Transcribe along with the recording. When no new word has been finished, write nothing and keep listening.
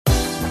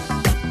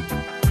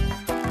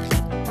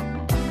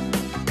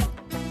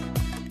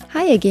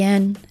Hi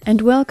again,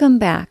 and welcome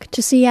back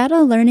to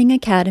Seattle Learning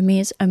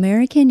Academy's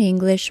American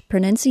English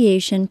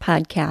Pronunciation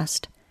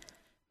Podcast.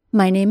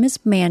 My name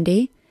is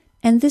Mandy,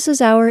 and this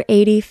is our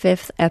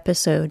 85th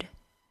episode.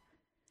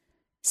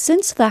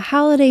 Since the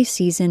holiday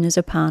season is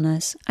upon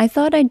us, I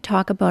thought I'd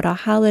talk about a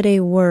holiday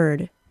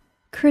word,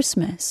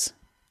 Christmas.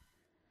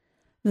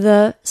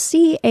 The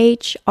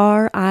CHRIST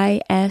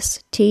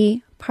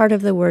part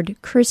of the word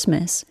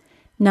Christmas,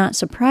 not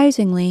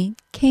surprisingly,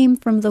 came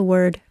from the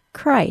word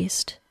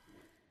Christ.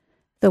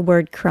 The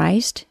word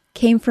Christ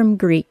came from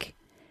Greek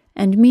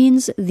and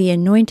means the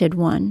anointed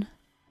one.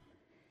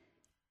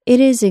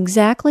 It is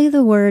exactly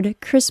the word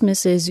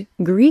Christmas's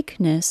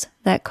Greekness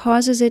that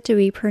causes it to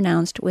be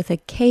pronounced with a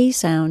K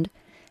sound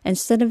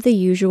instead of the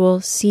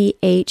usual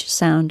CH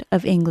sound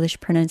of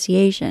English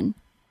pronunciation.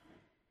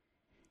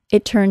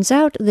 It turns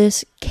out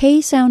this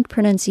K-sound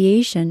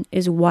pronunciation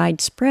is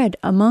widespread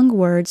among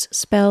words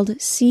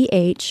spelled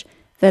CH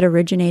that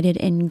originated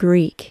in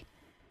Greek.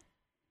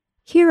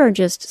 Here are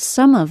just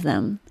some of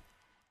them: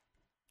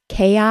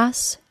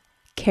 chaos,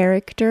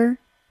 character,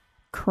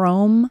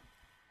 chrome,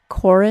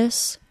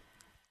 chorus,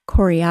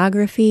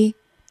 choreography,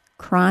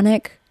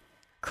 chronic,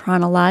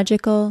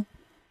 chronological,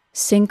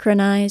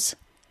 synchronize,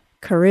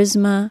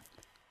 charisma,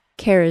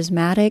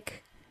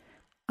 charismatic,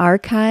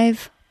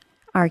 archive,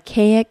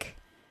 archaic,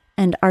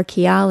 and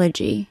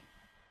archaeology.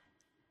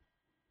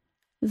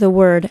 The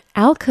word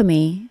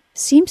alchemy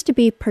seems to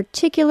be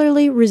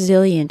particularly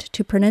resilient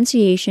to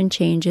pronunciation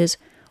changes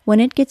when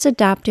it gets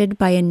adopted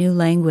by a new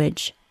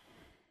language.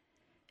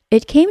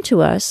 It came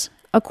to us,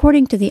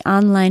 according to the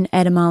online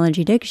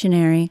etymology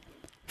dictionary,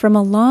 from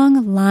a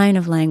long line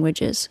of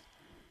languages.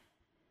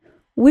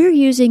 We're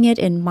using it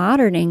in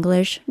modern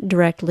English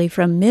directly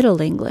from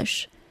Middle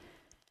English.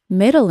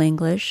 Middle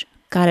English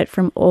got it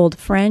from Old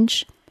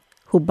French,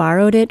 who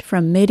borrowed it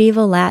from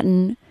medieval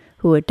Latin,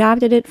 who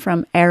adopted it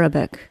from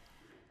Arabic.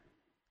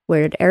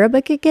 Where did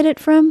Arabic get it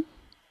from?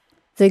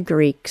 The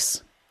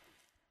Greeks.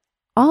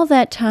 All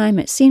that time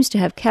it seems to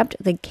have kept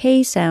the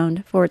K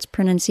sound for its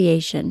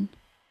pronunciation.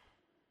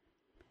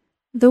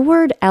 The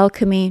word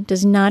alchemy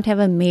does not have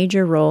a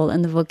major role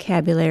in the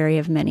vocabulary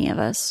of many of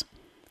us.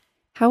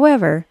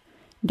 However,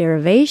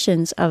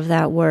 derivations of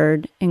that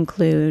word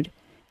include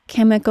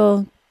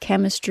chemical,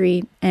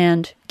 chemistry,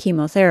 and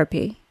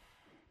chemotherapy.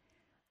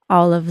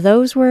 All of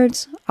those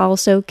words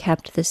also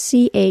kept the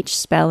CH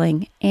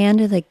spelling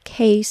and the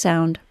K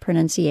sound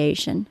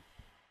pronunciation.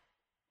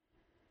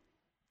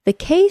 The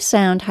K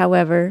sound,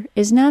 however,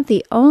 is not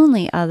the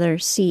only other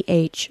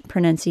CH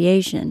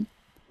pronunciation.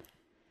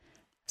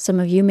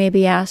 Some of you may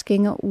be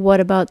asking, what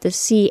about the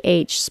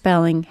CH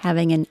spelling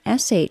having an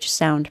SH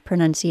sound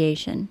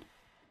pronunciation?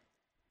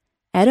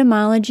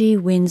 Etymology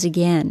wins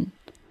again.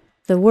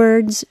 The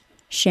words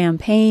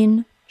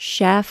champagne,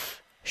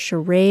 chef,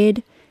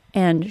 charade,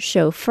 and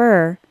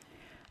chauffeur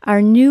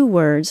are new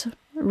words,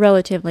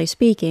 relatively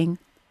speaking,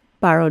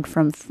 borrowed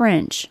from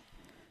French.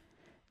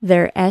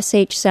 Their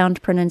SH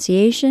sound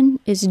pronunciation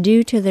is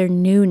due to their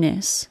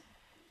newness.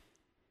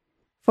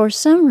 For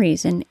some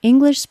reason,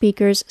 English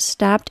speakers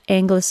stopped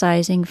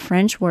anglicizing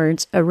French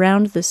words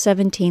around the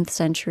 17th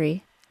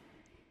century.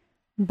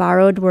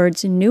 Borrowed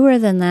words newer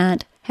than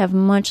that have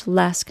much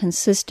less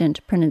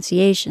consistent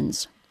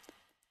pronunciations.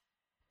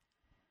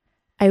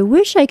 I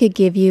wish I could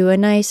give you a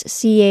nice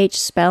CH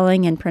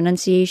spelling and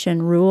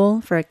pronunciation rule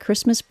for a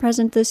Christmas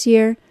present this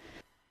year,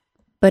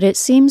 but it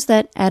seems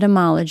that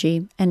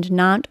etymology and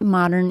not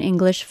modern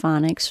English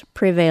phonics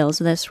prevails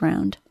this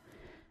round.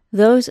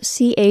 Those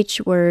CH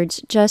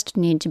words just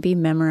need to be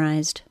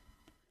memorized.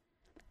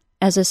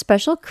 As a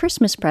special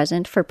Christmas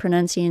present for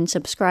Pronuncian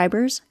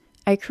subscribers,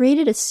 I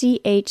created a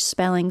CH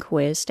spelling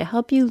quiz to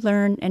help you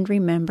learn and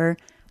remember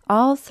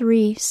all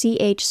three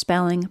CH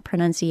spelling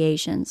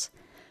pronunciations: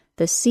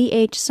 the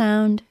CH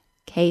sound,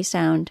 K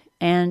sound,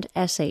 and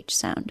SH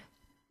sound.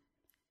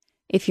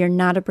 If you're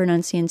not a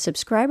Pronuncian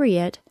subscriber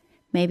yet,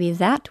 maybe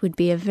that would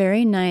be a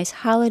very nice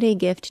holiday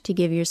gift to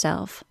give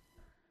yourself.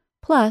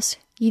 Plus,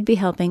 you'd be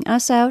helping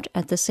us out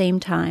at the same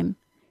time,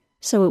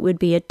 so it would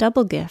be a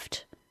double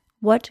gift.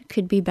 What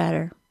could be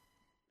better?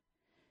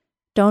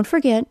 Don't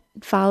forget,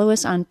 follow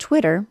us on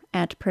Twitter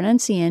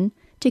 @Pronuncian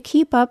to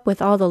keep up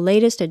with all the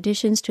latest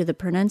additions to the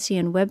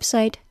Pronuncian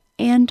website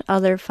and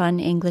other fun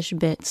English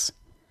bits.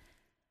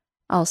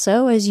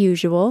 Also, as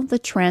usual, the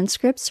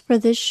transcripts for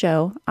this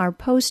show are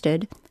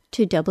posted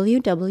to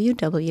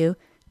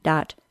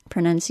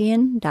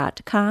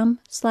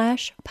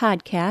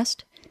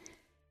www.pronuncian.com/podcast,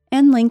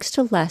 and links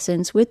to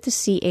lessons with the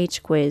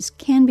CH quiz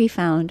can be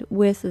found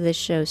with this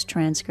show's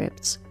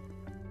transcripts.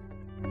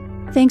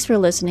 Thanks for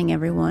listening,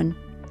 everyone,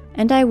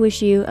 and I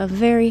wish you a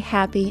very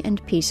happy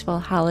and peaceful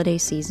holiday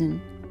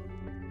season.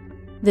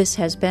 This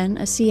has been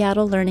a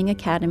Seattle Learning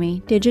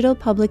Academy digital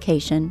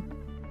publication.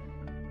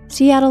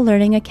 Seattle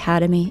Learning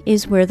Academy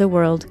is where the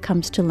world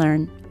comes to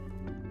learn.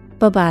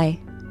 Bye-bye.